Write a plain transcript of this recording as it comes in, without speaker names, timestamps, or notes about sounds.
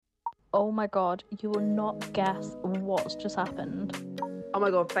Oh my god, you will not guess what's just happened. Oh my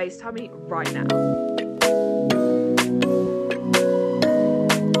god, FaceTime me right now.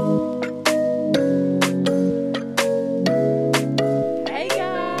 Hey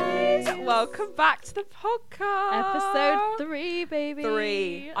guys! Welcome back to the podcast. Episode 3, baby.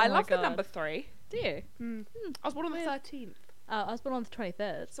 3. Oh I my love the God. number 3. Do you? I was born on the Weird. 13th. Oh, I was born on the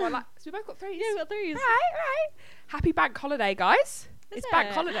 23rd. So we both got 3s. Yeah, we got 3s. Right. Happy bank holiday, guys. It's bank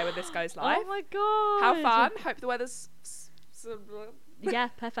it? holiday when this goes live. Oh my god. How fun. Hope the weather's... Yeah,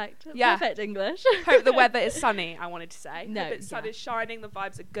 perfect. Yeah. Perfect English. Hope the weather is sunny, I wanted to say. No, Hope the sun yeah. is shining, the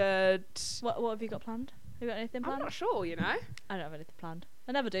vibes are good. What have you got planned? Have you got anything I'm planned? not sure, you know. I don't have anything planned.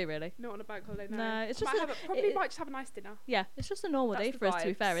 I never do, really. Not on a bank holiday, no. No, it's just might just have a nice dinner. Yeah, it's just a normal That's day the for us, to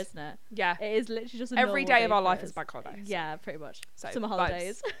be fair, vibes. isn't it? Yeah. It is literally just a Every normal day of our for life us. is bank holiday. Yeah, pretty much. So, Summer vibes.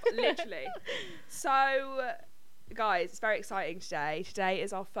 holidays. Literally. So, guys, it's very exciting today. Today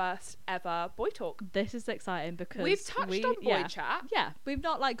is our first ever boy talk. This is exciting because We've touched on boy yeah. chat, Yeah, we've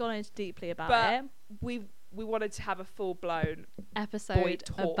not gone into deeply about but it. we wanted to have a full blown. Episode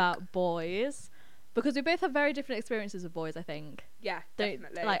talk. about boys because we both have very different experiences with boys. I think. Yeah, Don't-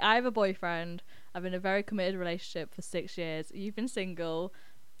 definitely. Like I have a boyfriend. I've been in a very committed relationship for 6 years. You've been single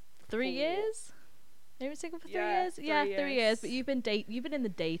 3 4. years. You've been single for 3 Yeah, years. 3 Yeah, 3 years. years. But you've been in the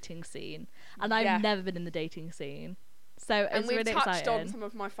dating scene, and I've Yeah. never been in the dating scene. So and it's we've really touched exciting. on some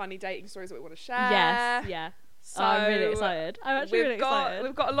of my funny dating stories that we want to share. Yes, yeah. So Oh, I'm really excited. I'm actually really excited.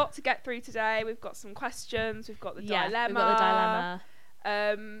 We've got a lot to get through today. We've got some questions. We've got the Yeah, dilemma. we've got the dilemma.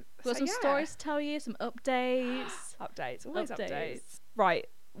 We've got So some stories to tell you, some updates. Updates, always Updates. updates. Right,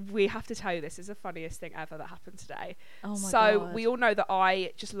 we have to tell you this is the funniest thing ever that happened today. Oh my So god. we all know that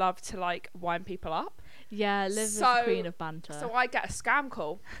I just love to wind people up. Yeah, Liv is the So- queen of banter. So I get a scam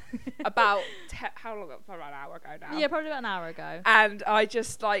call about how long? About an hour ago now. yeah, probably about an hour ago. And I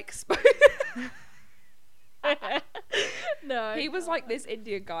just spoke. No. He was like this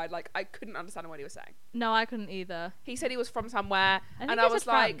Indian guy. I couldn't understand what he was saying. No, I couldn't either. He said he was from somewhere, I think and he I said was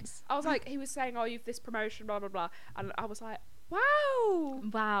like, France. he was saying, "Oh, you've this promotion, blah blah blah," and I was like, "Wow."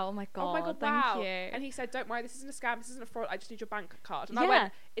 Wow, oh my god. Oh my god! Thank Wow! you. And he said, "Don't worry, this isn't a scam. This isn't a fraud. I just need your bank card." And I Yeah.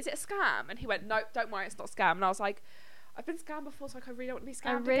 went, "Is it a scam?" And he went, "No, don't worry, it's not a scam." And I was like, "I've been scammed before, so I really don't want to be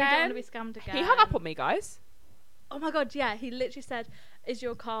I scammed really again." don't want to be scammed again. He hung up on me, guys. Oh my god, yeah. He literally said, "Is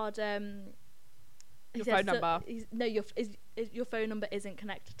your card he Your said, phone number. No, your phone number isn't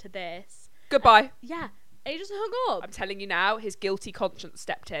connected to this." Goodbye. Yeah. And he just hung up. I'm telling you now, his guilty conscience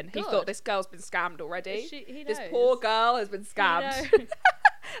stepped in. He Good. thought this girl's been scammed already. He This knows. poor girl has been scammed. knows.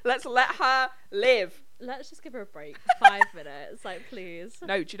 Let's let her live. Let's just give her a break. 5 minutes, please.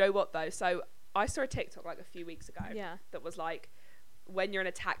 No, do you know what though? So I saw a TikTok a few weeks ago Yeah. that was when you're in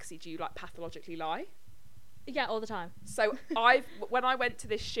a taxi, do you pathologically lie? Yeah, all the time. So when I went to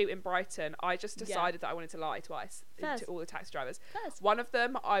this shoot in Brighton, I just decided that I wanted to lie twice Fairs. to all the taxi drivers. That's One of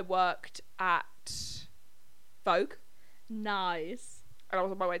them, I worked at Vogue, nice. and I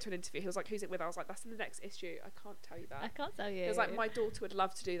was on my way to an interview. He was like, "Who's it with?" I was like, "That's in the next issue. I can't tell you I that." can't tell you. He was like, "My daughter would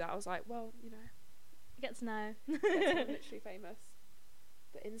love to do that." I was like, "Well, Get to know. I'm literally famous."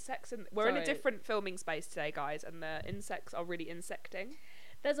 The insects, and we're in a Sorry. different filming space today, guys, and the insects are really insecting.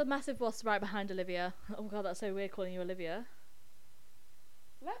 There's a massive wasp right behind Olivia. Oh god, that's so weird calling you Olivia.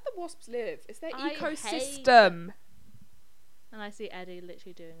 Let the wasps live. It's their I hate ecosystem. And I see Eddie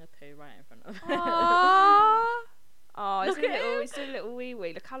literally doing a poo right in front of her. Aww. Oh, Look at him. he's doing a little wee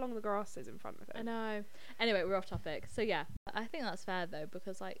wee. Look how long the grass is in front of him. I know. Anyway, we're off topic. So yeah, I think that's fair though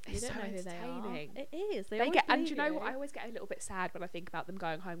because you It's don't so know who they are. entertaining. It is. They They always get, and believe do you know what? I always get a little bit sad when I think about them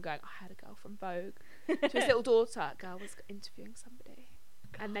going home, going, "I had a girl from Vogue." To his little daughter, girl was interviewing somebody,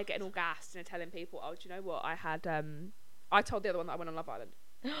 and they're getting all gassed and they're telling people, "Oh, do you know what? I had I told the other one that I went on Love Island."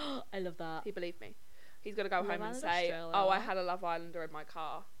 I love that. He believed me. He's gonna go Love home and Island say, Australia. "Oh, I had a Love Islander in my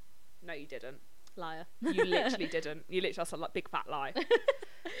car." No, you didn't. Liar. You literally didn't. You literally just a big fat lie.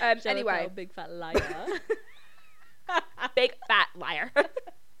 Shut Anyway, up, big fat liar. big fat liar.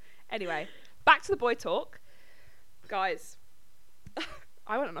 Anyway, back to the boy talk, guys.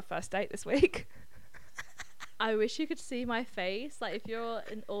 I went on a first date this week. I wish you could see my face. If you're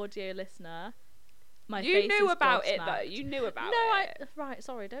an audio listener, my You face knew is about it though. gobsmacked. You knew about No, it. right.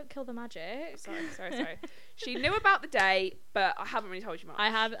 Sorry, don't kill the magic. Sorry. She knew about the date, but I haven't really told you much.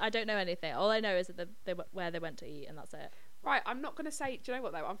 I don't know anything. All I know is that where they went to eat, and that's it. Right, I'm not going to say. Do you know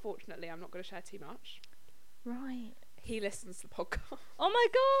what though? Unfortunately, I'm not going to share too much. Right. He listens to the podcast. Oh my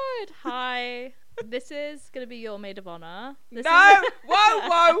god! Hi. This is gonna be your maid of honor. This No!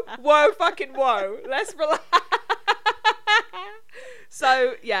 Whoa, fucking whoa. Let's relax.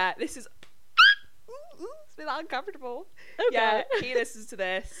 So, yeah, this is... It's been uncomfortable. Yeah, he listens to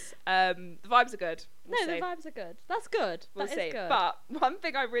this. The vibes are good. We'll No, see. the vibes are good. That's good. We'll That see. is good. But one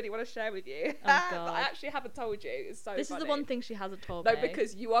thing I really want to share with you Oh, that God. I actually haven't told you is so This funny. is the one thing she hasn't told No, me.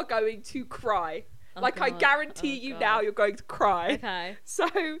 because you are going to cry. Oh, like, I God. guarantee Oh, you God. now you're going to cry. Okay. So,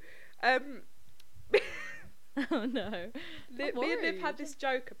 Oh no. me and Liv had this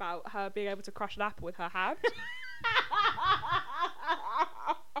joke about her being able to crush an apple with her hand.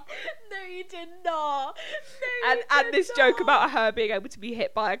 No, you did not. No, and this joke about her being able to be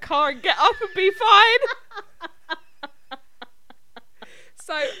hit by a car and get up and be fine.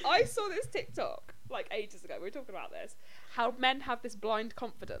 So I saw this TikTok like ages ago. We were talking about this. How men have this blind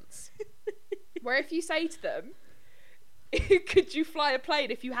confidence. Where if you say to them, could you fly a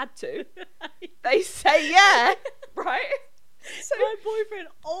plane if you had to? They say yeah. Right? So my boyfriend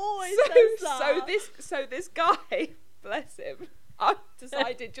always so, says that. so this guy, bless him, I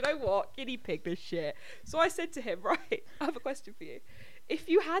decided, you know what, guinea pig this shit. So I said to him, right, I have a question for you. If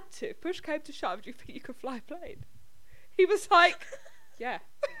you had to, if push came to shove, do you think you could fly a plane? He was like, yeah.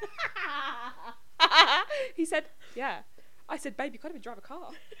 He said, yeah. I said, babe, you can't even drive a car.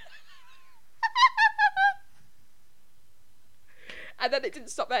 And then it didn't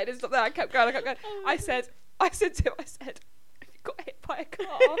stop there. It didn't stop there. I kept going. I said to him, if you got hit by a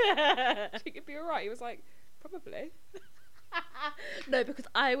car, do you think it'd be alright? He was like, probably. No, because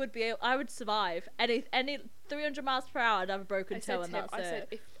I would survive any 300 miles per hour. I'd have a broken toe, and that's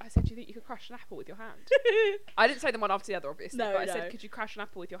it. I said, do you think you could crush an apple with your hand? I didn't say them one after the other, obviously. No, but I no. said, could you crush an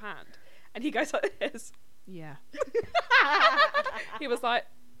apple with your hand? And he goes like this. Yeah. He was like,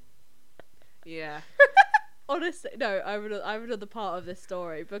 yeah. Honestly, no, I have another part of this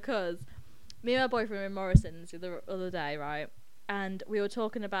story because me and my boyfriend were in Morrison's the other day, right? And we were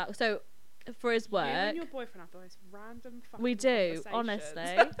talking about for his work. You and your boyfriend have the most random fucking We do, conversations.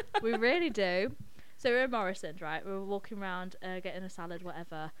 honestly. We really do. So we're in Morrison's, right? We were walking around, getting a salad,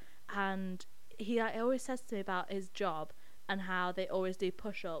 whatever. And he always says to me about his job and how they always do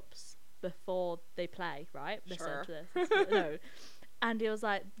push-ups before they play, right? Sure. Listen to this. No. And he was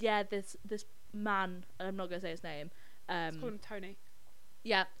like, yeah, this man, I'm not going to say his name. Let's call him Tony.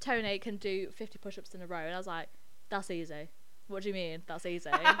 Yeah, Tony can do 50 push-ups in a row. And I was like, that's easy. What do you mean? That's easy,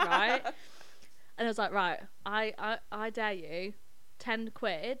 right? And I was like, right, I dare you, 10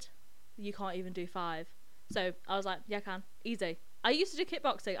 quid, you can't even do 5. So I was like, yeah, I can. Easy. I used to do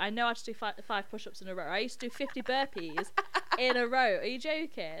kickboxing. I know how to do 5 push-ups in a row. I used to do 50 burpees in a row. Are you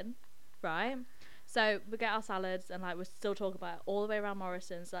joking? Right? So we get our salads and like we're still talking about it all the way around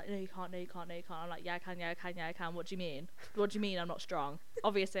Morrison's. Like, no, you can't. I'm like, yeah, I can. What do you mean? What do you mean I'm not strong?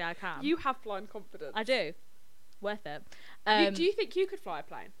 Obviously I can. You have blind confidence. I do. Worth it. Do you think you could fly a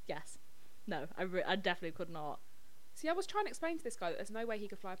plane? Yes. No, I definitely could not. See, I was trying to explain to this guy that there's no way he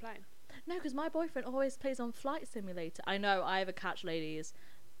could fly a plane. No, because my boyfriend always plays on Flight Simulator. I know, I have a catch, ladies.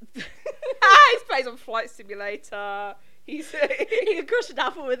 He plays on Flight Simulator. He can crush an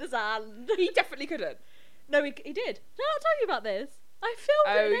apple with his hand. He definitely couldn't. No, he did. Did I not tell you about this? I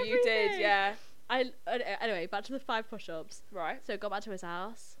filmed it and Oh, you did, everything. yeah. Anyway, back to the 5 push-ups. Right. So I got back to his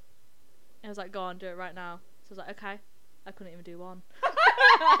house. I was like, go on, do it right now. So I was like, okay. I couldn't even do one.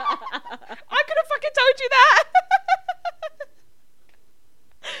 I could have fucking told you that.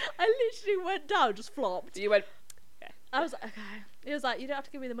 I literally went down, just flopped. You went, I was like, okay. He was like, you don't have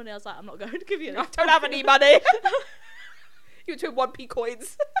to give me the money. I was like, I'm not going to give you I any. don't have any money. You were doing 1p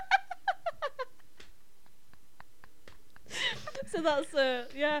coins. So that's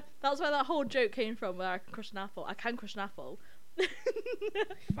that's where that whole joke came from, where I can crush an apple. I can crush an apple.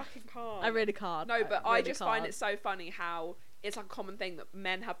 Fucking can't. I really can't. No, but I really just find it so funny how it's like a common thing that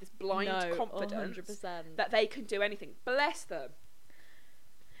men have this blind confidence 100%. that they can do anything. Bless them.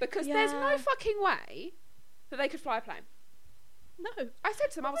 Because there's no Yeah. fucking way that they could fly a plane. No. I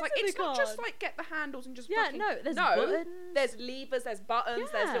said to them, I was like, Obviously it's they not just can't. like get the handles and just Yeah, fucking... no, there's no, buttons. there's levers, there's buttons,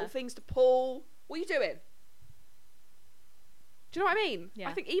 there's Yeah. little things to pull. What are you doing? Do you know what I mean? Yeah.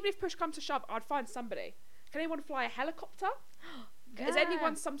 I think even if push comes to shove, I'd find somebody. Can anyone fly a helicopter? Is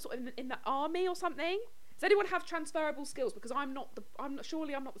anyone some sort of in the army or something? Does anyone have transferable skills? Because I'm not the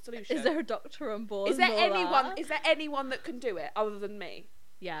solution. Is there a doctor on board? Is there and all anyone? that? Is there anyone that can do it other than me?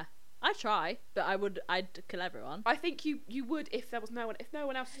 Yeah. I try, but I'd kill everyone. I think you would if there was no one. If no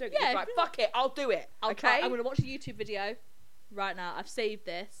one else was doing it, Yeah, you'd be like, fuck it, I'll do it. I'll okay. try. I'm gonna watch a YouTube video right now. I've saved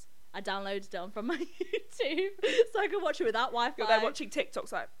this. I downloaded it on from my YouTube so I can watch it without Wi-Fi. You're there watching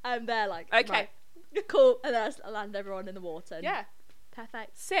TikToks like, I'm there like, okay, right, cool, and then I land everyone in the water. And yeah,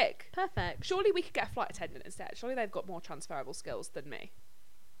 perfect. sick. Perfect. Surely we could get a flight attendant instead. Surely they've got more transferable skills than me.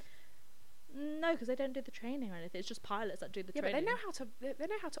 No, because they don't do the training or anything. It's just pilots that do the Yeah, but training. they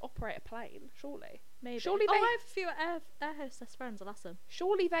know how to operate a plane. Surely, Maybe. Surely oh, they- I have a few air hostess friends. I'll ask them.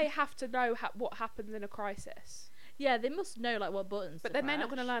 surely they have to know what happens in a crisis. Yeah, they must know like what buttons. But to then they're not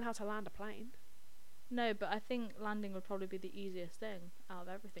going to press. learn how to land a plane. No, but I think landing would probably be the easiest thing out of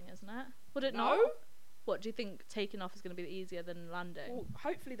everything, isn't it? Would it No. not? What do you think? Taking off is going to be easier than landing? Well,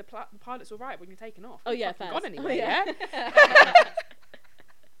 hopefully the pilot's all right when you're taking off. Oh, You've yeah, fucking fair. gone anywhere. Oh, yeah. Yeah.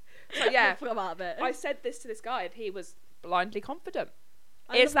 So I yeah, forgot about that bit. I said this to this guy, and he was blindly confident.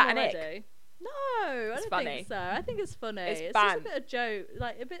 I Is love that them an ick? already. No, I It's don't funny. think so. I think it's funny. It's It's just ban. a bit of joke,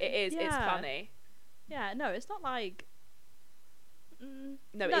 like a bit. It is. It's yeah. funny. Yeah, no, it's not like.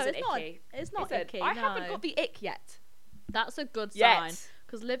 No, it isn't it's not. icky. It's not Listen, icky. I no. haven't got the ick yet. That's a good sign Yet.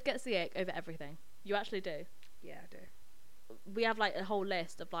 because Liv gets the ick over everything. You actually do. Yeah, I do. We have like a whole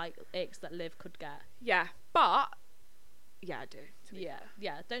list of like icks that Liv could get. Yeah, but yeah, I do. to be Yeah, fair.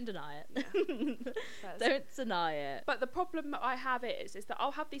 yeah. Don't deny it. That's- Don't deny it. But the problem that I have is that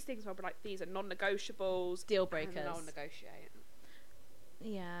I'll have these things where I'll be like, these are non-negotiables. Deal And then I'll breakers. negotiate.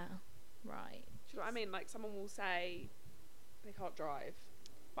 Yeah. Right. Do you know what I mean? Like someone will say they can't drive,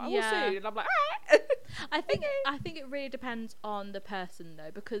 but I will Yeah. soon, and I'm like, alright. I think it really depends on the person though,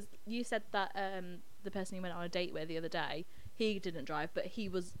 because you said that the person you went on a date with the other day, he didn't drive, but he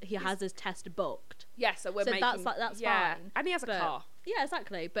has his test booked. Yeah, so we're So making. that's yeah, fine, and he has a but- car. Yeah,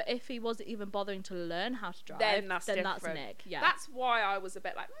 exactly. But if he wasn't even bothering to learn how to drive, Then that's an different. ick. Yeah. That's why I was a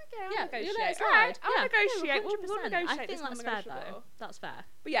bit like, okay, I'll yeah, negotiate. you let it Alright, slide. I'll Yeah, negotiate. We'll 100%. negotiate. I think this that's fair non-negotiable. though. That's fair.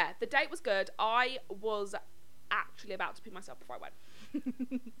 But yeah, the date was good. I was actually about to pee myself before I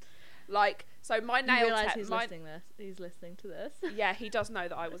went. Like, so my You nail realise tech. he's listening to this. Yeah, he does know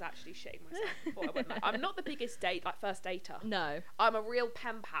that I was actually shitting myself before I went. Like, I'm not the biggest first dater. No. I'm a real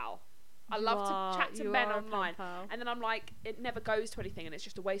pen pal. I love to chat to men online. And then I'm like, it never goes to anything and it's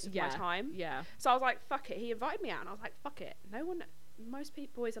just a waste of my time. Yeah. So I was like, fuck it. He invited me out and I was like, fuck it. Most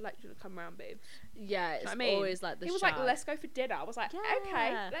boys are like, you to come around, babe. Yeah, it's I mean, always like the he was like, let's go for dinner. I was like,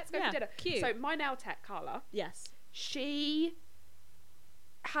 okay, let's go for dinner. Cute. So my nail tech, Carla, Yes. she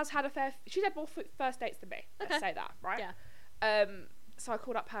has had she's had more first dates than me. Let's Okay. say that, right? Yeah. So I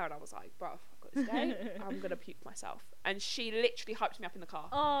called up her and I was like, bruv, I've got this date. I'm going to puke myself. And she literally hyped me up in the car.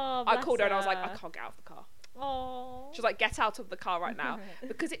 Oh, I called her and I was like, I can't get out of the car. Oh. She was like, get out of the car right now.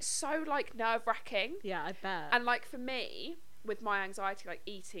 Because it's so like nerve wracking. Yeah, I bet. And like for me, with my anxiety, like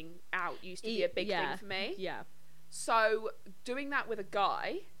eating out used to be a big thing for me. Yeah. So doing that with a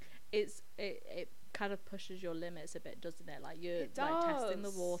guy, It kind of pushes your limits a bit, doesn't it? Like you're It like testing the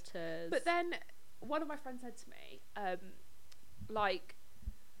does. waters. but then one of my friends said to me, like,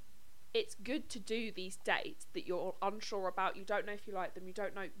 it's good to do these dates that you're unsure about. You don't know if you like them. You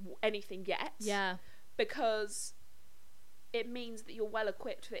don't know anything yet. yeah. Because it means that you're well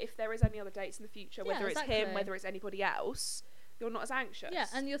equipped that if there is any other dates in the future, Yeah, whether it's him, exactly. whether it's anybody else, you're not as anxious. Yeah,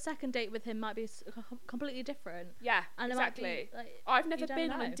 and your second date with him might be completely different. yeah, And exactly. it might be, like, I've never you don't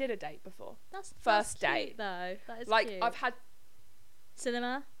been on a know. dinner date before. That's First cute, date. though. That is Like cute. I've had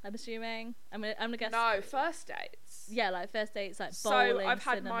Cinema, I'm assuming. I'm gonna guess. no first dates. Yeah, like first dates, like So bowling, I've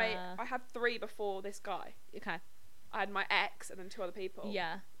had cinema. I had 3 before this guy. Okay. I had my ex and then 2 other people.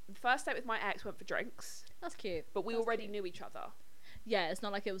 Yeah, The first date with my ex went for drinks, that's cute. but we That's already cute. knew each other. Yeah, it's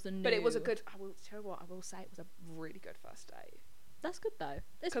not like it was a new. But it was a good. I will tell you what. I will say it was a really good first date. That's good though.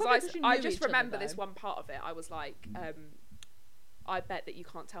 It's Because probably I you knew just each other, remember this though. one part of it. I was like, I bet that you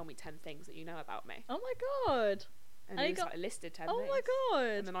can't tell me 10 things that you know about me. Oh my god. And And he he was got- like, listed 10 Oh things. my god.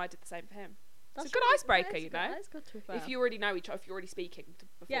 And then I did the same for him. That's a good really- icebreaker, that is you good. know? That is good to be fair. If you already know each other, if you're already speaking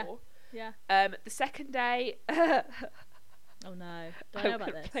before. Yeah. The second day, Oh no. Don't know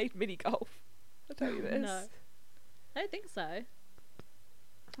about this. played mini golf. I'll tell you this. No. I don't think so.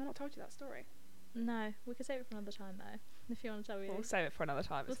 I've not told you that story. No. We could save it for another time though. If you want to tell me. We'll save it for another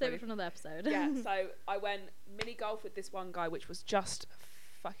time. We'll It's save really it for another episode. yeah, so I went mini golf with this one guy, which was just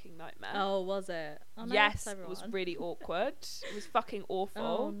a fucking nightmare. Oh, was it? Oh, no, yes, tell it was everyone. really awkward. It was fucking awful.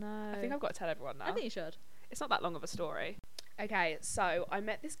 Oh no. I think I've got to tell everyone now. I think you should. It's not that long of a story. Okay, so I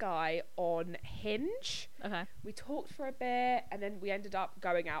met this guy on Hinge. Okay. We talked for a bit, and then we ended up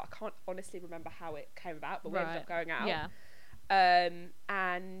going out. I can't honestly remember how it came about, but we ended up going out. Yeah.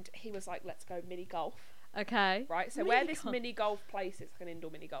 And he was like, let's go mini golf. Okay. Right, so Mini where this golf. mini golf place is, like an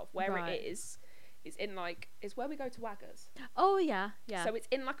indoor mini golf, where Right. it is in like, is where we go to Waggers. Oh yeah. Yeah. So it's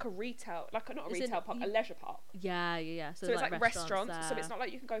in like a retail, like not a It's in- retail park, a leisure park. yeah. So, So it's like restaurants, so there. it's not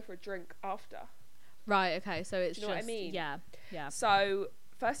like you can go for a drink after. Right. Okay. So it's Do you know what I just mean? yeah. Yeah. So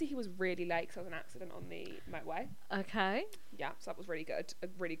firstly, he was really late because there was an accident on the motorway. Okay. Yeah, so that was really good. A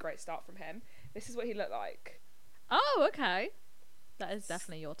really great start from him. This is what he looked like. Oh, okay. That is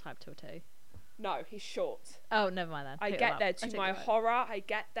definitely your type to a T. No, he's short. Oh, never mind then. I Take get that there, back. to I take my that back. horror, I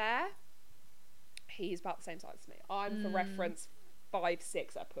get there. He's about the same size as me. I'm, for reference,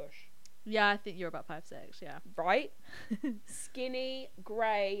 5'6" at a push. Yeah, I think you're about 5'6", yeah. Right? Skinny,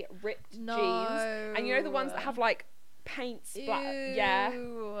 grey, ripped No. jeans. And you know the ones that have like paint splat? Yeah.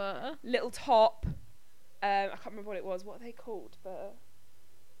 Ew. Little top. I can't remember what it was. What are they called? But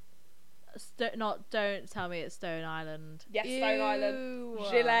Don't tell me it's Stone Island. yes, Ew. Stone Island.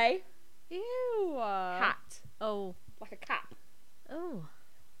 Gilet. Ew. Hat. Oh. Like a cap. Oh.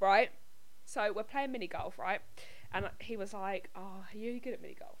 Right? So we're playing mini golf, right? And he was like, "Oh, are you good at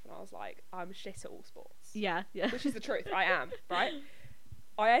mini golf?" And I was like, "I'm shit at all sports." Yeah, yeah. Which is the truth. I am, right?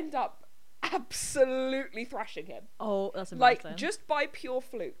 I end up absolutely thrashing him. Oh, that's embarrassing. Like, just by pure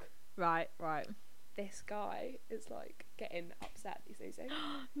fluke. Right. This guy is like getting upset. He's losing.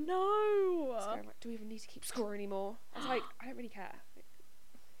 No. He's going like, "Do we even need to keep score anymore?" I was like, "I don't really care."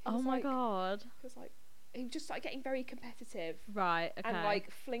 Oh my god. He was like, he just started getting very competitive. Right. Okay. And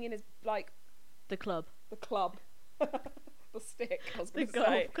like flinging his like the club. the club, the stick. I was The gonna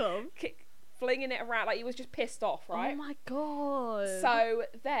say, golf club. flinging it around like he was just pissed off, right? Oh my god. So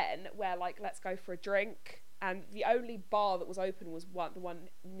then we're like, let's go for a drink, and the only bar that was open was the one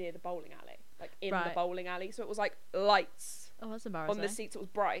near the bowling alley, like in the bowling alley. So it was like lights Oh, that's embarrassing. on the seats. It was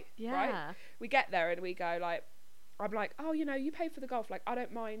bright. Yeah. Right? We get there and we go like, I'm like, "Oh, you know, you pay for the golf. Like, I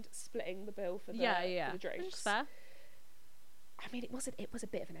don't mind splitting the bill for the for the drinks." Which is fair. I mean, it was a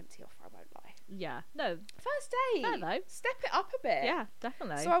bit of an empty offer, I won't lie. Yeah. No. First date. Fair though. Step it up a bit. Yeah,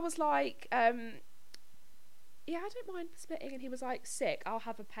 definitely. So I was like, yeah, I don't mind splitting. And he was like, "Sick, I'll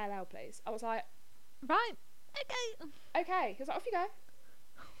have a pale ale, please." I was like, right. Okay. "Okay." He was like, "Off you go."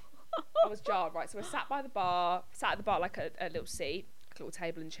 I was jarred, right? So we sat at the bar like a little seat, like a little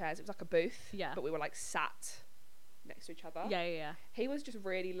table and chairs. It was like a booth. Yeah. But we were like sat next to each other. Yeah. He was just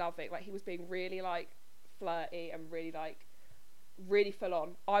really loving. Like, he was being really like flirty and really like really full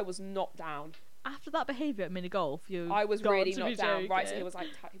on. I was not down. After that behaviour at mini golf, I was really not down. joking. Right? So he was like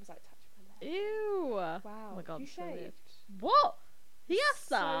touching my leg. Ew. Wow. Oh my god. You so weird. shaved. What? He asked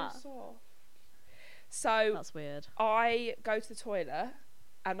So that. soft. So That's weird. I go to the toilet,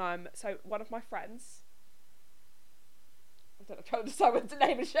 and one of my friends, I don't know, I'm trying to decide whether to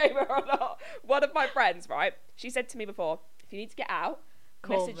name and shame her or not. One of my friends, right? She said to me before, "If you need to get out,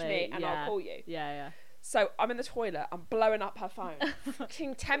 message me and I'll call you." Yeah. So I'm in the toilet, I'm blowing up her phone.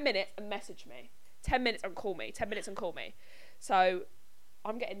 Fucking 10 minutes and message me. 10 minutes and call me. 10 minutes and call me. So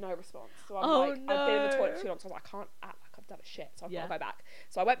I'm getting no response. So I'm I've been in the toilet for too long, so I was like, I can't act like I've done a shit. So I've got to go back.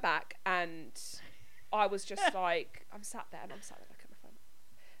 So I went back and I was just like, I'm sat there looking at my phone.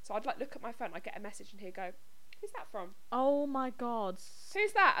 So I'd like look at my phone, I'd get a message and he'd go, "Who's that from?" Oh my god.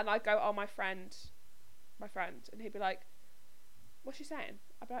 "Who's that?" And I'd go, "Oh, my friend." And he'd be like, "What's she saying?"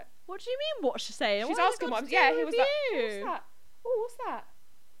 I'd be like, What do you mean? What's she saying? she's What has it asking got what to I'm, do he with was like, you? "What's that? Oh, what's that?"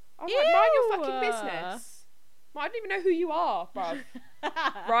 I was like, "Mind your fucking business." I don't even know who you are, bruv.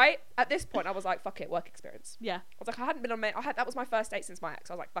 Right? At this point, I was like, fuck it, work experience. Yeah. I was like, I hadn't been on that was my first date since my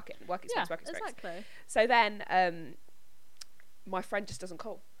ex. I was like, fuck it, work experience, work experience. Exactly. So then, my friend just doesn't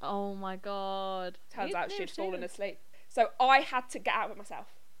call. Oh my god. Turns out she'd fallen asleep. asleep. So I had to get out of it myself.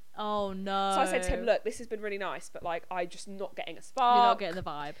 Oh no. So I said to him, "Look, this has been really nice, but like, I'm just not getting a spark." You're not getting the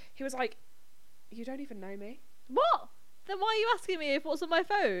vibe. He was like, "You don't even know me." What? Then why are you asking me if what's on my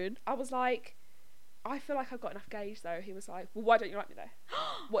phone? I was like, "I feel like I've got enough gauge though." He was like, "Well, why don't you like me though?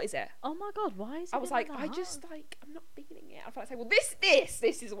 What is it?" Oh my god, why is it I was like, "I just like, I'm not feeling it." I felt like saying, "Well,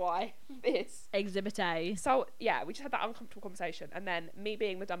 this is why." This. Exhibit A. So yeah, we just had that uncomfortable conversation, and then me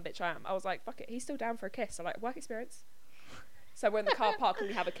being the dumb bitch I am, I was like, "Fuck it, he's still down for a kiss." So like, work experience. So we're in the car park and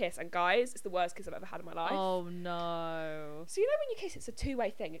we have a kiss, and guys, it's the worst kiss I've ever had in my life. Oh no. So you know when you kiss, it's a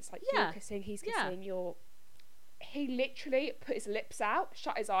two-way thing. It's like you're kissing, he's kissing, He literally put his lips out,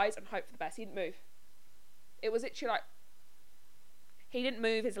 shut his eyes, and hoped for the best. He didn't move. It was literally like, he didn't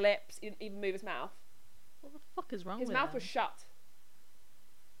move his lips, he didn't even move his mouth. What the fuck is wrong His with mouth him? was shut.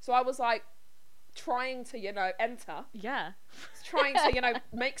 So I was like, trying to, enter. Yeah. Trying to,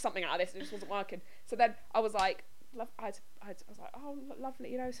 make something out of this, and it just wasn't working. So then I was like, I was like, "Oh,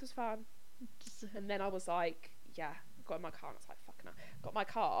 lovely, this was fun." And then I was like, yeah, got in my car and I was like, fucking hell. Got my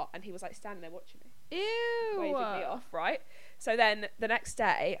car and he was like standing there watching me. Ew. Waving me off, right? So then the next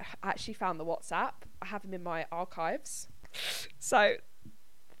day, I actually found the WhatsApp. I have him in my archives. So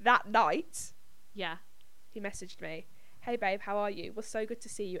that night, Yeah. he messaged me, "Hey babe, how are you? Was so good to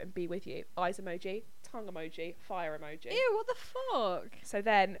see you and be with you." Eyes emoji, tongue emoji, fire emoji. Ew, what the fuck? So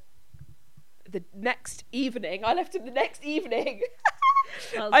then the next evening, I left him the next evening.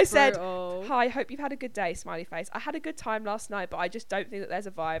 That's I said, brutal. Hi, hope you've had a good day, smiley face. I had a good time last night, but I just don't think that there's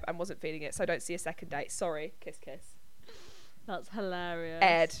a vibe and wasn't feeling it, so don't see a second date. Sorry. Kiss, kiss. That's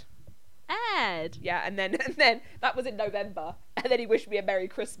hilarious. Ed. Yeah, and then that was in November, and then he wished me a Merry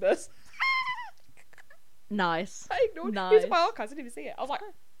Christmas. Nice. I ignored it. He was in my archives. I didn't even see it. I was like,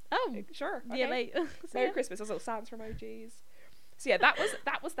 Oh, sure. yeah, Okay. late. Merry Christmas. Those little Sans emojis. So yeah, that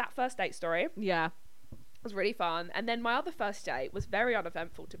was that first date story. It Yeah. was really fun. And then my other first date was very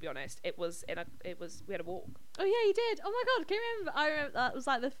uneventful, to be honest. We had a walk. Oh yeah, you did. Oh my god, can you remember? I remember that was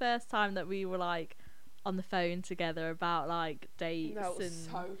like the first time that we were like on the phone together about like dates. No, it was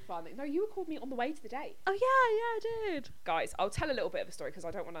so fun. No, you called me on the way to the date. Oh yeah, I did. Guys, I'll tell a little bit of a story because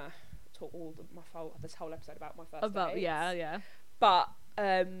I don't want to talk this whole episode about my first About dates. yeah. But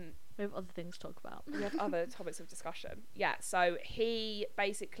We have other things to talk about. we have other topics of discussion. Yeah, so we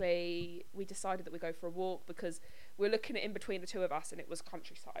decided that we go for a walk because we were looking at in between the two of us and it was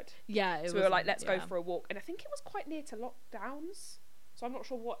countryside. Yeah, So we were like, let's go for a walk. And I think it was quite near to lockdowns. So I'm not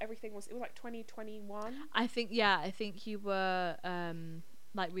sure what everything was. It was like 2021. I think you were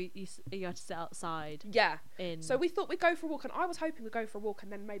like you had to sit outside. Yeah. In. So we thought we'd go for a walk, and I was hoping we'd go for a walk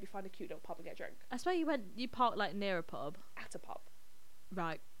and then maybe find a cute little pub and get a drink. I swear you parked like near a pub. At a pub.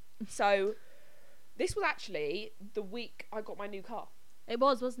 Right. So this was actually the week I got my new car. It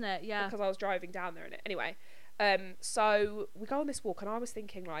was, wasn't it? Yeah. Because I was driving down there in it. Anyway, so we go on this walk, and I was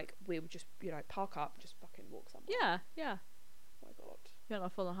thinking like we would just park up, just fucking walk somewhere. Yeah. Oh my god. You went on a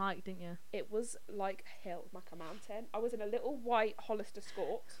full hike, didn't you? It was like a hill, like a mountain. I was in a little white Hollister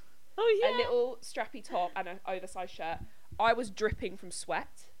skirt, Oh yeah. a little strappy top, and an oversized shirt. I was dripping from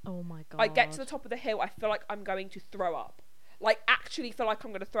sweat. Oh my god. I get to the top of the hill, I feel like I'm going to throw up. Like actually feel like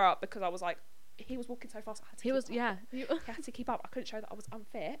I'm going to throw up because I was like, he was walking so fast. I had to keep up. You He had to keep up. I couldn't show that I was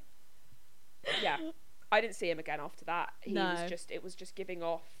unfit. Yeah. I didn't see him again after that. It was just giving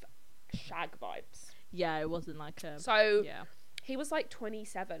off shag vibes. Yeah, it wasn't like a. So yeah. he was like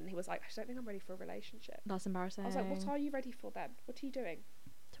 27. He was like, I just don't think I'm ready for a relationship. That's embarrassing. I was like, what are you ready for then? What are you doing?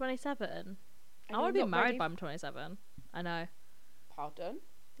 27. I Are want you to be not married ready by I'm 27. I know. Pardon?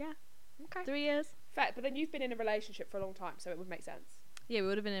 Yeah. Okay. 3 years. Fair, but then you've been in a relationship for a long time, so it would make sense. Yeah, we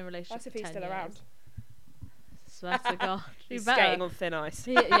would have been in a relationship. That's if for he's 10 still years. around. Swear to God. He's better. skating on thin ice.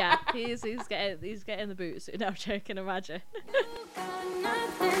 Yeah, he's getting the boots. No, I'm joking. Imagine.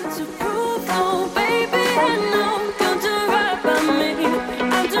 Nothing to prove, oh baby, I know you're doing right by me.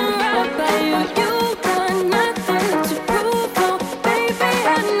 I'm doing right by you. You got nothing to prove, oh baby,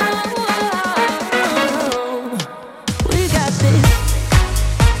 I know. We got this.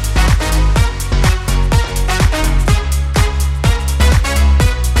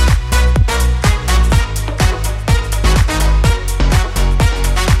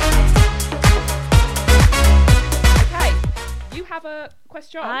 Okay, you have a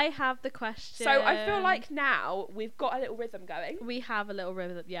question. I have the question. So I feel like now we've got a little rhythm going. we have a little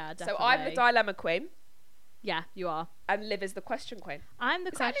rhythm. Yeah, definitely. So I'm the dilemma queen, Yeah, you are. and Liv is the question queen. I'm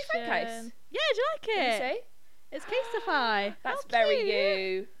the Is that question. a new phone case? Yeah, do you like Can it? you see? It's Casetify. That's How very cute.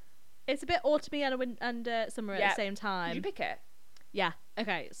 you. It's a bit autumny and summer Yeah. at the same time. Did you pick it? Yeah.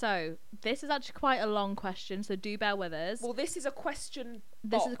 Okay. So this is actually quite a long question, so do bear with us. Well, this is a question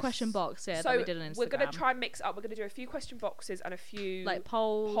This box. is a question box, yeah, So that we did on Instagram. we're going to try and mix up. We're going to do a few question boxes and a few... like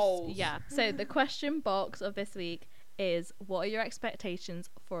polls. polls. Yeah. So the question box of this week is: what are your expectations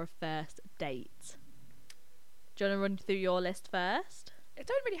for a first date? Do you want to run through your list first? I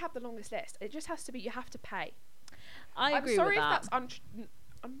don't really have the longest list. It just has to be, you have to pay. I agree I'm sorry with if that.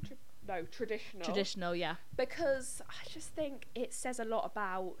 that's traditional. Traditional, yeah. Because I just think it says a lot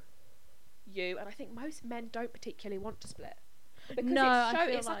about you, and I think most men don't particularly want to split. Because No, I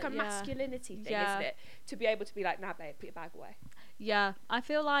feel it's like a like, yeah. masculinity thing, Yeah. isn't it? To be able to be like, nah, babe, put your bag away. Yeah. I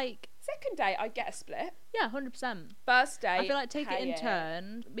feel like Second date, I get a split. yeah, 100%. First date, I feel like take it pay in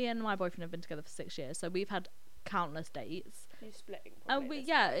turn. Me and my boyfriend have been together for 6 years, so we've had countless dates. You're splitting. And probably,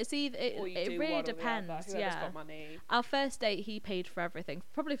 it's either or you it do really one or the depends. other, whoever's Yeah. got money. Our first date, he paid for everything.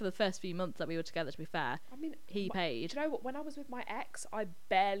 Probably for the first few months that we were together. To be fair, I mean, he Do paid. you know what? When I was with my ex, I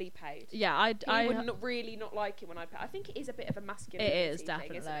barely paid. Yeah, He would really not like it when I pay. I think it is a bit of a masculinity It is thing,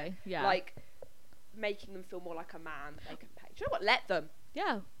 definitely. isn't it? Yeah. Like making them feel more like a man that they can pay. Do you know what? Let them.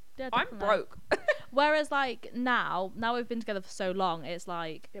 yeah. I'm Definitely. broke. Whereas like now we've been together for so long, it's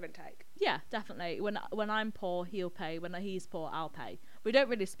like Give and take. yeah, definitely. When I'm poor, he'll pay. When he's poor, I'll pay. We don't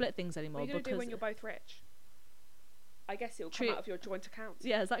really split things What anymore are you going to do because when you're both rich? I guess it'll come Treat- out of your joint accounts.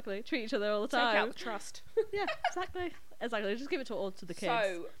 yeah, exactly. Treat each other all the Take time. out the trust. Yeah, exactly. Exactly. Just give it to all to the kids.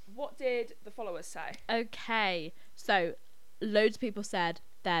 So, what did the followers say? Okay, so loads of people said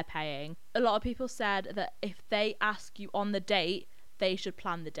they're paying. A lot of people said that if they ask you on the date, they should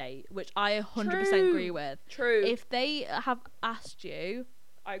plan the date, which I 100% True. agree with. True. If they have asked you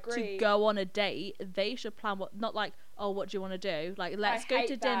I agree. to go on a date, they should plan what, not like, oh, what do you want to do? Like, let's go hate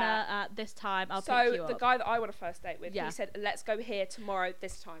to dinner that. at this time. I'll so pick you the up. guy that I want a first date with, Yeah. he said, let's go here tomorrow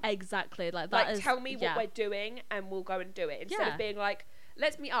this time. Exactly. Like, that Like, is, tell me yeah. what we're doing and we'll go and do it. Instead Yeah. of being like,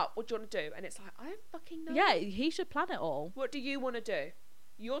 let's meet up, what do you want to do? And it's like, I don't fucking know. Yeah, he should plan it all. What do you want to do?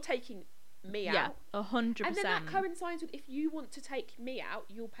 You're taking me Yeah, out. 100%. And then that coincides with if you want to take me out,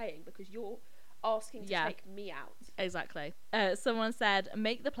 you're paying because you're asking to Yeah. take me out. Exactly. Someone said,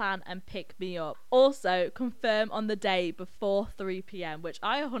 make the plan and pick me up. Also, confirm on the day before 3 p.m, which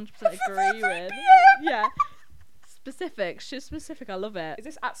I 100% agree with. Yeah. Specific. She's specific. I love it. Is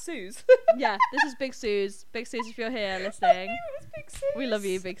this at Sue's? Yeah, this is Big Suze. Big Suze, if you're here listening, it was Big Sue's. we love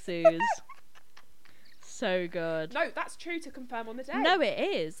you, Big Suze. So good. No, that's true to confirm on the day. No, it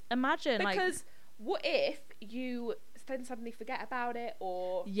is. Imagine, because what if you then suddenly forget about it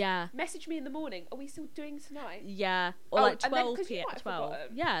or yeah. message me in the morning? Are we still doing tonight? Yeah, or Oh, like and then- 12 'cause you p.m. might have 12.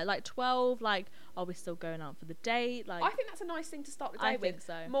 forgotten. Yeah, like 12. Like, are we still going out for the date? Like, I think that's a nice thing to start the day I with. think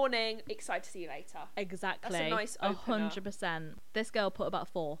so. Morning, excited to see you later. exactly. That's a nice opener. 100%. This girl put about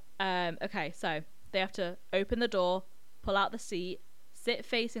 4. Okay, so they have to open the door, pull out the seat, sit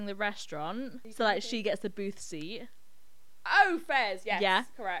facing the restaurant, so like she gets the booth seat. Oh, fairs, yes. Yeah.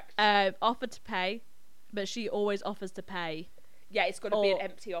 Correct. Offer to pay, but she always offers to pay, Yeah, it's got to be an or-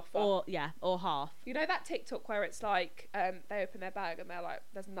 empty offer. or half. You know that TikTok where it's like they open their bag and they're like,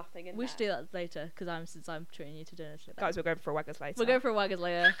 there's nothing in We there. should do that later because since I'm treating you to dinner today. Guys, we're going for a Waggers later. We'll go for a waggers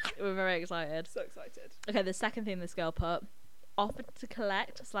later. We're very excited. So excited. Okay, the second thing this girl put: offer to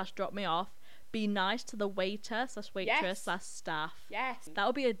collect / drop me off. Be nice to the waiter / waitress Yes. / staff. Yes. That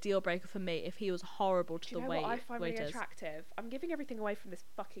would be a deal breaker for me if he was horrible to Do the you know what I find really waiters. attractive? I'm giving everything away from this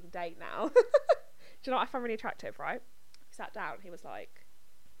fucking date now. Do you know what I find really attractive, right? He sat down, he was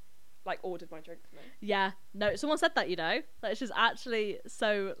like ordered my drink for me. Yeah, no, someone said that, you know, like she's actually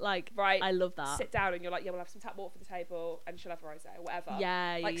so like, Right. I love that. Sit down and you're like, yeah, we'll have some tap water for the table and she'll have a rosé or whatever.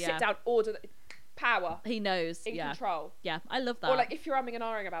 Yeah, Like, yeah. sit down, order, power, He knows. in Yeah, control. yeah, I love that. Or like, if you're umming and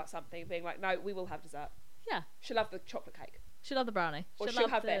ahhing about something, being like, no, we will have dessert. yeah, She'll have the chocolate cake. she'll have the brownie. Or she'll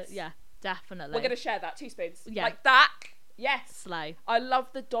have the, this. Yeah, definitely. We're going to share that, 2 spoons. Yeah. Like that. Yes. slay. I love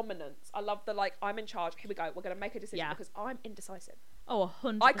the dominance. I love the, like, I'm in charge. Here we go. We're going to make a decision Yeah. because I'm indecisive. Oh,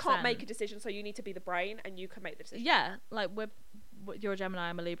 100%. I can't make a decision, so you need to be the brain and you can make the decision. Yeah, like you're a Gemini,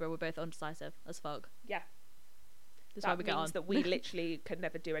 I'm a Libra. We're both undecisive as fuck. Yeah. That's why That we get on. means that we literally can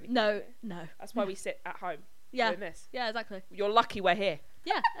never do anything. No, with it. no. That's why we sit at home Yeah, doing this. yeah, exactly. You're lucky we're here.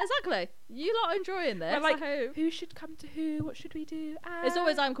 Yeah, exactly. You lot are enjoying this. We're like, I hope. who should come to who? What should we do? It's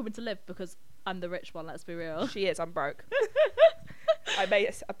always I'm coming to live because I'm the rich one. Let's be real. She is. I'm broke. I may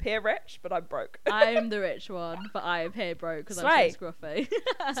appear rich, but I'm broke. I'm the rich one, but I appear broke because I'm Slay. so scruffy.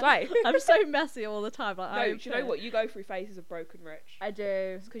 Slay. I'm so messy all the time. Like, No, do you know what? You go through phases of broke and rich. I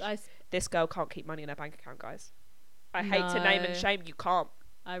do. 'cause This girl can't keep money in her bank account, guys. I hate to name and No. shame. You can't.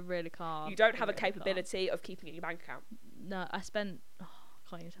 I really can't. You don't I have a really can't. capability of keeping it in your bank account. No, I spent. Oh,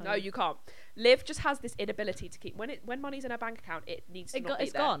 can't you tell No, you can't. Liv just has this inability to keep when money's in her bank account. It needs to not be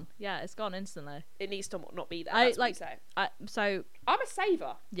It's there. gone. Yeah, it's gone instantly. It needs to not be there. I, That's like- what you say. So I'm a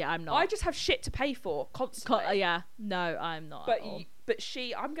saver. yeah, I'm not. I just have shit to pay for constantly. yeah, no, I'm not. But at all.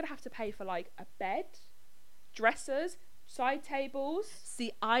 I'm gonna have to pay for like a bed, dressers, side tables.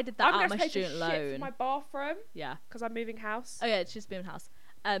 See, I did I'm that gonna out have my to pay for student shit for loan. my bathroom Yeah. because I'm moving house. Oh yeah, she's moving house.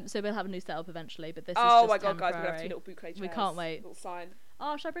 So we'll have a new setup eventually, but this is Oh just my god, guys, we're temporary. gonna have 2 little boucle chairs. We can't wait. Little sign.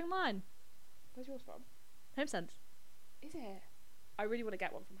 Oh, should I bring mine? Where's yours from? HomeSense. Is it? I really want to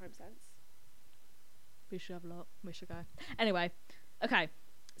get one from HomeSense. We should have a lot. We should go. Anyway, okay.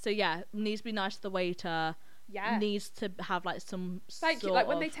 So yeah, needs to be nice to the waiter. Yeah. Needs to have like some. Thank you. sort Like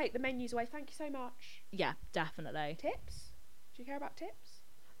when of- they take the menus away. Thank you so much. Yeah, definitely. Tips? Do you care about tips?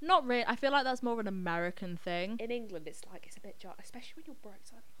 Not really. I feel like that's more of an American thing. In England, it's like it's a bit especially when you're broke.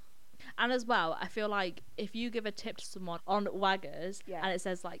 It's like, And as well, I feel like if you give a tip to someone on Waggers Yeah. and it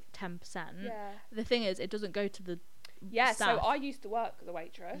says like 10%, yeah. the thing is, it doesn't go to the Yeah, staff. so I used to work as a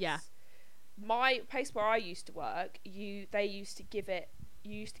waitress. Yeah. My place where I used to work, they used to give it.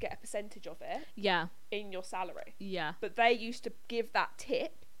 You used to get a percentage of it Yeah, in your salary, yeah. but they used to give that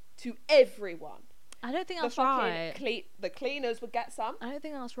tip to everyone. I don't think The that's fucking right. the cleaners would get some. I don't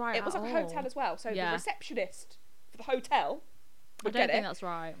think that's right. It was at like a all. hotel as well, so Yeah. the receptionist for the hotel I would don't get think it. that's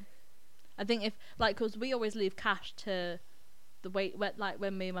right. I think if like, because we always leave cash to the wait, like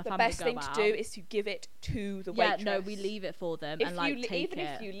when me and my The family best go thing out. to do is to give it to the yeah, waitress. no, we leave it for them If and like you take even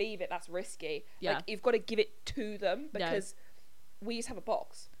it. if you leave it, that's risky. Yeah. Like you've got to give it to them No. because we used to have a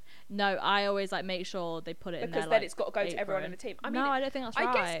box. No, I always like make sure they put it in because there. then like, it's got to go to everyone in apron. the team. I mean, No, I don't think that's I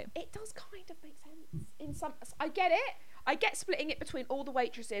right. guess it does kind of make sense in some. I get it. I get splitting it between all the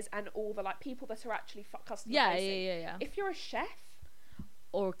waitresses and all the like people that are actually customer Yeah, facing. yeah. If you're a chef,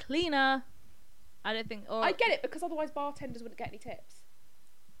 Or a cleaner, I don't think. Or I get it, because otherwise bartenders wouldn't get any tips.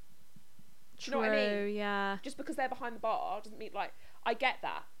 Do you know what I mean? Yeah. Just because they're behind the bar doesn't mean, like, I get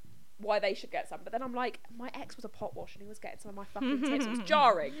that, why they should get some. But then I'm like, my ex was a pot wash and he was getting some of my fucking tips. It was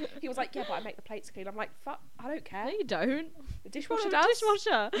jarring. He was like, yeah, but I make the plates clean. I'm like, fuck, I don't care. No, you don't. The dishwasher What about does. the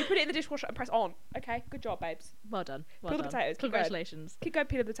dishwasher. You put it in the dishwasher and press on. Okay, good job, babes. Well done. Well Peel the done. potatoes, keep going. Congratulations. Keep going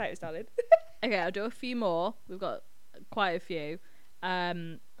peeling the potatoes, darling. Okay, I'll do a few more. We've got quite a few, but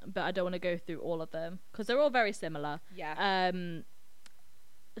I don't want to go through all of them because they're all very similar. Yeah.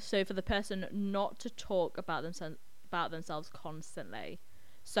 So for the person not to talk about themselves constantly.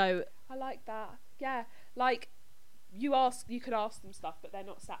 So I like that. Yeah. Like, you could ask them stuff, but they're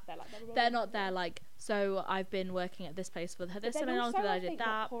not sat there like blah, blah, blah, they're blah, not blah. there like, so I've been working at this place for But this then many also, hours, but I I did think that.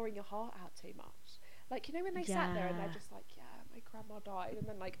 not pouring your heart out too much. Like, you know when they sat there and they're Yeah. just like, yeah, my grandma died, and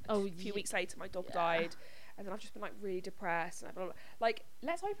then like Oh, a few ye- weeks later my dog yeah. died, and then I've just been like really depressed and blah, blah, blah. Like,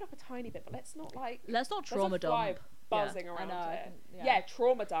 let's open up a tiny bit, but let's not like Let's not there's a trauma fly dump. buzzing Yeah, I around know, I it. can- Yeah,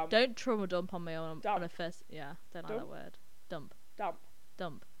 trauma dump. Don't trauma dump on me on Dump. a first. Yeah, don't like Dump. that word. Dump, Dump.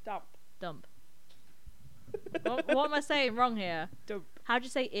 dump, Dump. dump. what am I saying wrong here? Dump. How do you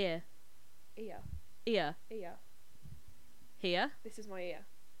say ear? Ear. Ear. Ear. Here. This is my ear.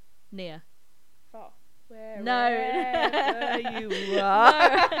 Near. Far. Wherever No. you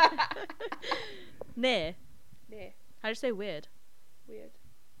are. Near. Near. How do you say weird? Weird.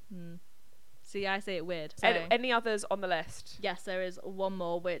 Hmm. See, I say it weird. So, Any others on the list? yes, there is one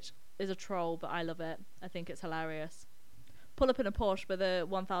more, which is a troll, but I love it. I think it's hilarious. Pull up in a Porsche with a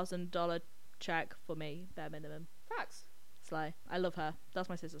 $1,000 check for me, bare minimum. Facts. Slay. I love her. That's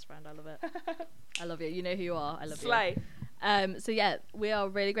my sister's friend. I love it. I love you. You know who you are. I love Slay. you. So yeah, we are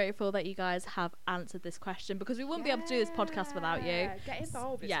really grateful that you guys have answered this question because we wouldn't be able to do this podcast without you. Yeah, get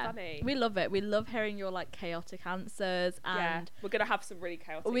involved. It's yeah, funny. we love it. We love hearing your like chaotic answers, Yeah, and we're gonna have some really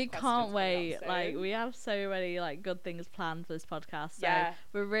chaotic. we questions can't coming wait. up Like soon. we have so many like good things planned for this podcast. So Yeah.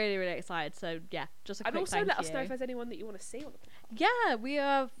 we're really really excited. So yeah, just a And quick also thank let us you. know if there's anyone that you want to see on the podcast. Yeah, we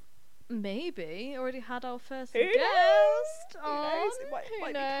have maybe already had our first Who guest knows? Who on. knows? It might Who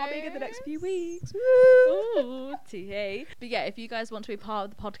be coming in the next few knows? weeks. Ooh, TA. But yeah, if you guys want to be part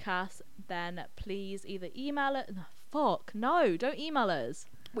of the podcast, then please either email it. No, don't email us.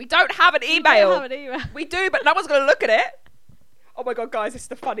 We don't have an We email. don't have an email. We do, but no one's gonna look at it. Oh my god, guys, this is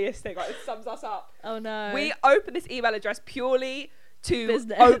the funniest thing. Like, it sums us up. Oh no. We open this email address purely to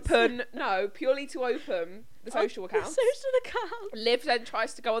Business. purely to open the social account. Social account. Liv then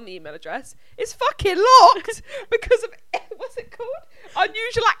tries to go on the email address. It's fucking locked because of what's it called?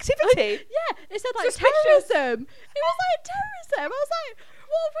 Unusual activity. Yeah, it said like Suspicious. terrorism. It was like terrorism. I was like,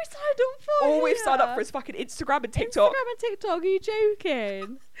 what have we signed up for? All we've signed up here? for is fucking Instagram and TikTok. Instagram and TikTok. Are you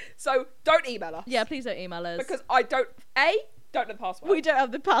joking? So don't email us. Yeah, please don't email us. Because I don't know the password. we don't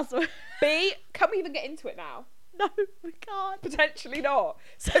have the password. B, can we even get into it now? No, we can't. Potentially not.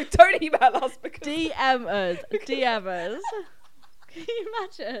 So don't email us because DM us. DM us. Can you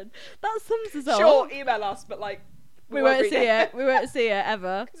imagine? That sums us up. sure, email us, but like We won't read see it. We won't see it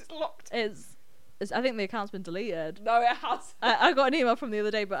ever. because it's locked. It's. I think the account's been deleted. No, it has. I got an email from the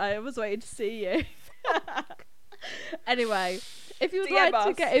other day, but I was waiting to see you. Anyway, if you would DM like to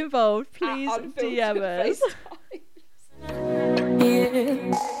us get involved, please At Unfiltered DM us. FaceTime.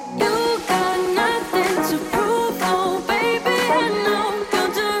 You got nothing to prove, oh baby. I know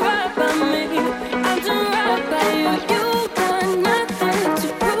you'll do right by me. I'll do right by you. You got nothing to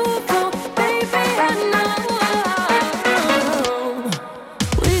prove, oh baby. I know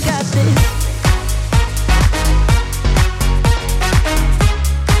we got this.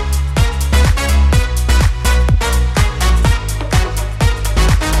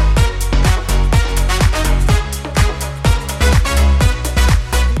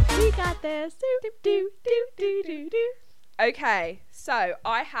 We got this. Do do do do do do. Okay, so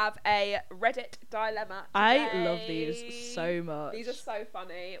I have a Reddit dilemma. I today. love these so much. These are so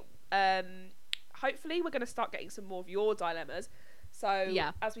funny. Hopefully, we're going to start getting some more of your dilemmas. So,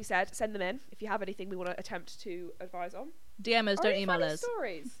 Yeah. as we said, send them in if you have anything we want to attempt to advise on. DM us, Or don't any email funny us.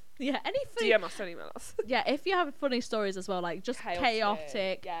 Stories. Yeah, any funny. DM us, don't email us. Yeah, if you have funny stories as well, like just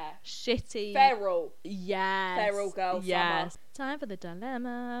chaotic, Yeah. shitty. Feral. Yes. Feral girl Yes. Time for the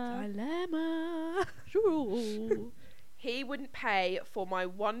dilemma. Dilemma. Ooh. He wouldn't pay for my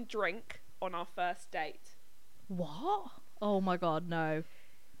one drink on our first date. What? Oh my god, no.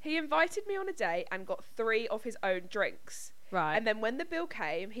 He invited me on a date and got 3 of his own drinks. Right. And then when the bill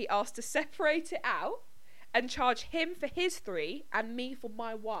came, he asked to separate it out and charge him for his 3 and me for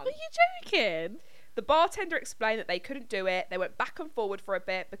my 1. Are you joking? The bartender explained that they couldn't do it. They went back and forward for a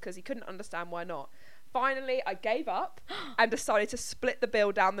bit because he couldn't understand why not. Finally, I gave up and decided to split the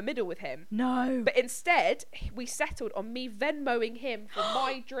bill down the middle with him. No. But instead, we settled on me Venmoing him for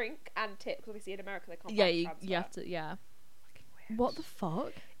my drink and tip. Because obviously in America they can't Yeah, bank you transfer. have to. Yeah. Fucking weird. What the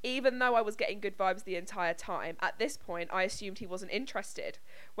fuck? Even though I was getting good vibes the entire time, at this point I assumed he wasn't interested.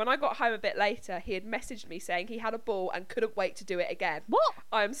 When I got home a bit later, he had messaged me saying he had a ball and couldn't wait to do it again. What?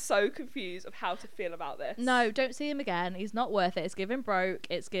 I am so confused of how to feel about this. No, don't see him again. He's not worth it. It's giving broke.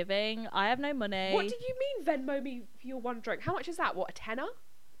 It's giving I have no money. What do you mean Venmo me for your 1 drink? How much is that? What, a tenner?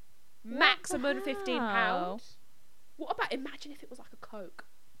 Maximum the £15. hell? What about, imagine if it was like a Coke.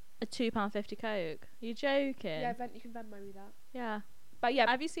 A £2.50 Coke. You joking? Yeah, you can Venmo me that. Yeah. But yeah,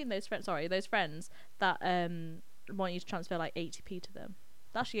 Have you seen those friends? Sorry, those friends that want you to transfer like 80p to them.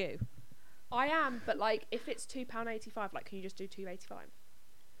 That's you. I am, but like if it's £2.85, like can you just do £2.85?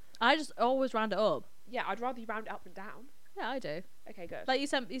 I just always round it up. Yeah, I'd rather you round it up and down. Yeah, I do. Okay, good. Like you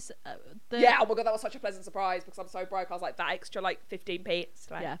sent me. Yeah, oh my god, that was such a pleasant surprise because I'm so broke. I was like, that extra like 15p.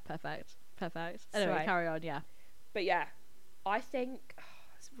 It's like- Yeah, perfect. Anyway, Slay. carry on. Yeah, But yeah, I think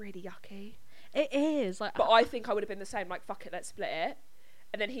it's really yucky. it is like. But I think I would have been the same. Like, fuck it, let's split it.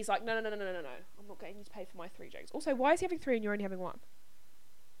 And then he's like, no. I'm not getting you to pay for my 3 drinks. Also, why is he having 3 and you're only having 1?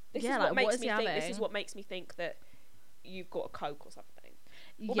 This Yeah, is like, what makes what is me he think. This having? is what makes me think that you've got a Coke or something,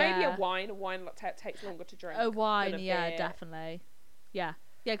 or maybe a wine. A wine like, takes longer to drink. A than wine, a yeah, beer. definitely. Yeah,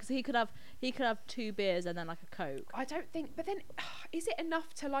 because he could have 2 beers and then like a Coke. I don't think. But then, is it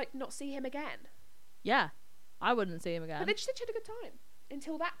enough to like not see him again? Yeah, I wouldn't see him again. But they just had a good time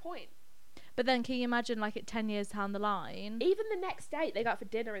until that point. But then, can you imagine like it 10 years down the line? Even the next day, they go out for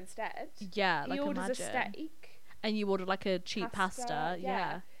dinner instead. Yeah, He like orders imagine. a steak. And you ordered like a cheap pasta.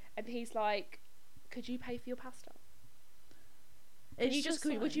 Yeah. And he's like, could you pay for your pasta? It's Can you just,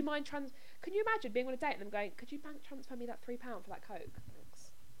 would like- you mind can you imagine being on a date and them going, could you bank transfer me that £3 for that Coke?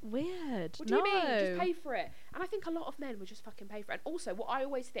 Thanks. Weird. What do you mean? Just pay for it. And I think a lot of men would just fucking pay for it. And also, what I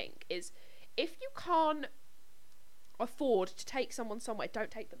always think is, if you can't afford to take someone somewhere,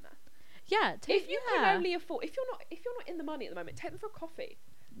 don't take them there. Yeah. If you can only afford, if you're not in the money at the moment, take them for a coffee.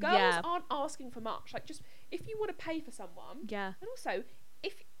 Girls aren't asking for much. Like, just if you want to pay for someone, Yeah. and also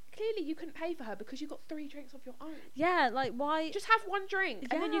if clearly you couldn't pay for her because you got 3 drinks of your own. Yeah. Like why? Just have 1 drink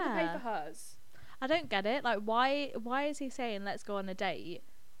and then you can pay Yeah. for hers. I don't get it. Like why? Why is he saying let's go on a date,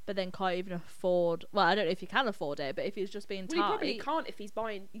 but then can't even afford? Well, I don't know if he can afford it, but if he's just being Well, he tight. probably can't if he's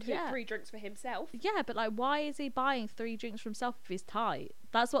buying Yeah. 3 drinks for himself. Yeah, but like, why is he buying 3 drinks for himself if he's tight?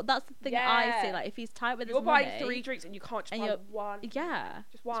 That's the thing I see. Yeah. Like, if he's tight with You're his buying money, 3 drinks and you can't just and buy you're- 1. yeah,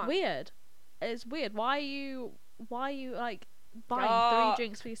 Just 1. it's weird. It's weird. Why are you like buying Oh, 3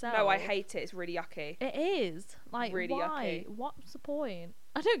 drinks for yourself? No, I hate it. It's really yucky. It is like Really why? yucky. What's the point?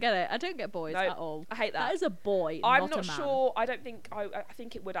 I don't get it. I don't get boys No, at all. I hate that. That is a boy. I'm not not a man. sure. I don't think. I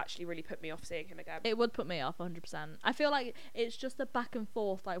think it would actually really put me off seeing him again. It would put me off 100%. I feel like it's just a back and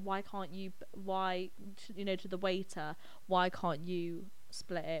forth. Like, why can't you? Why, to the waiter? Why can't you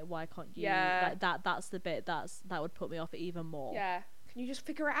split it? Why can't you? Yeah. Like that. That's the bit. that would put me off even more. Yeah. Can you just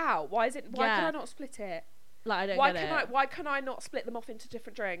figure it out? Why is it? Why can Yeah. I not split it? Like I don't Why get can it. Why can I not split them off into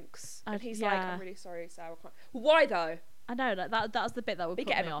different drinks? And he's like, yeah. I'm really sorry, Sarah. I can't. Well, why though? I know that's the bit that would Be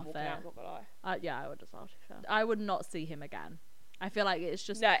put getting me up off and walking it. out. I'm not gonna lie. Yeah, I would as well. To be fair. I would not see him again. I feel like it's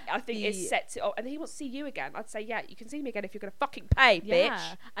just No, I think it the- sets it off. And he wants to see you again. I'd say, yeah, you can see me again if you're gonna fucking pay, yeah.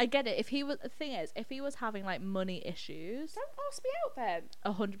 bitch. I get it. If he was, the thing is, if he was having like money issues, Don't ask me out then.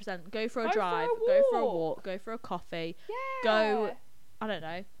 100%, go for a Go for a drive, go for a walk. walk, go for a coffee, Yeah. go, I don't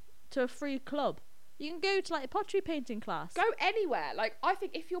know, to a free club. You can go to like a pottery painting class. Go anywhere. Like, I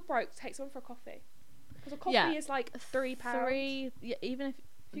think if you're broke, take someone for a coffee. Because a coffee Yeah. is like £3. Yeah, even if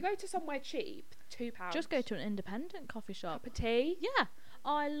If you go to somewhere cheap, £2. just go to an independent coffee shop. cup of tea. Yeah.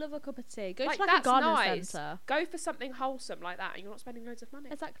 Oh, I love a cup of tea. Go Like, to like a that's garden nice. centre. Go for something wholesome like that, and you're not spending loads of money.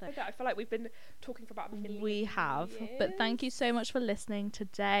 Exactly. Okay, I feel like we've been talking for about a million We have, but thank you years. so much for listening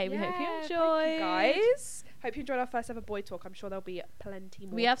today. We hope you Yeah, enjoyed. thank you guys. Hope you enjoyed our first ever boy talk. I'm sure there'll be plenty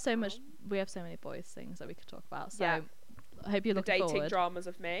more. We have to so come. much. We have so many boys things that we could talk about. So Yeah. I hope you're The looking dating forward. dramas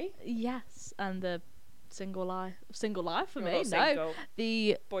of me. Yes, and the single life for You're me. not No, single.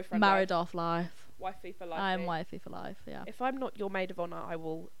 the Boyfriend. married off life. Wifey for life. I'm wifey for life. Yeah. If I'm not your maid of honor, I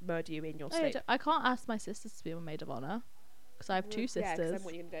will murder you in your No, sleep. I can't ask my sisters to be my maid of honor because I have 2 Yeah, sisters. because then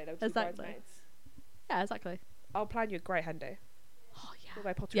what are you gonna do? They'll be Exactly. bridesmaids. Yeah, exactly. I'll plan you a great hen do. Oh yeah. We'll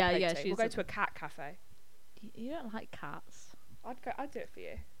go pottery Yeah, painting. We'll she's go a- to a cat cafe. You don't like cats. I'd do it for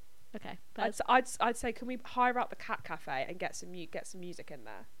you. Okay. I'd say, can we hire out the cat cafe and get some music in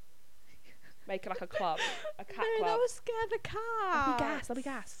there? Make it like a club, a cat No, club. that would scare the cat. They'll be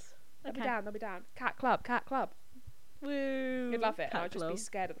gas. They'll Okay. be down. Cat club. Woo. You'd love it. And Cat I'd just be club.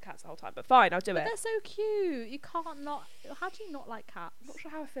 scared of the cats the whole time. But fine, I'll do But it. they're so cute. You can't not. How do you not like cats? I'm not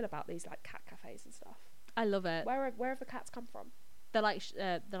sure how I feel about these like cat cafes and stuff. I love it. Where have the cats come from? They're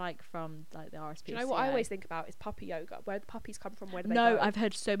like from like the RSPCA. Do you know what I always think about is puppy yoga. Where do the puppies come from? Where do they No, go? I've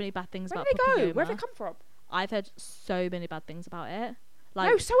heard so many bad things Where about do they puppy go? Where have Yoma. they come from? I've heard so many bad things about it. Like,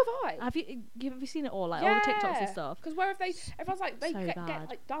 No, so have I. have you seen it all? Like all the TikToks and stuff. Because where have they? Everyone's like they So get bad.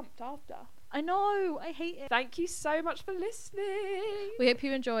 like dumped after. I know. I hate it. Thank you so much for listening. We hope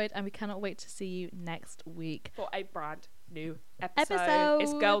you enjoyed, and we cannot wait to see you next week. For a brand new episode. Episode.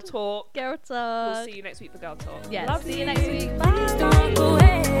 It's Girl Talk. Girl talk. We'll see you next week for Girl Talk. Yes. Love See you you next week. Please don't go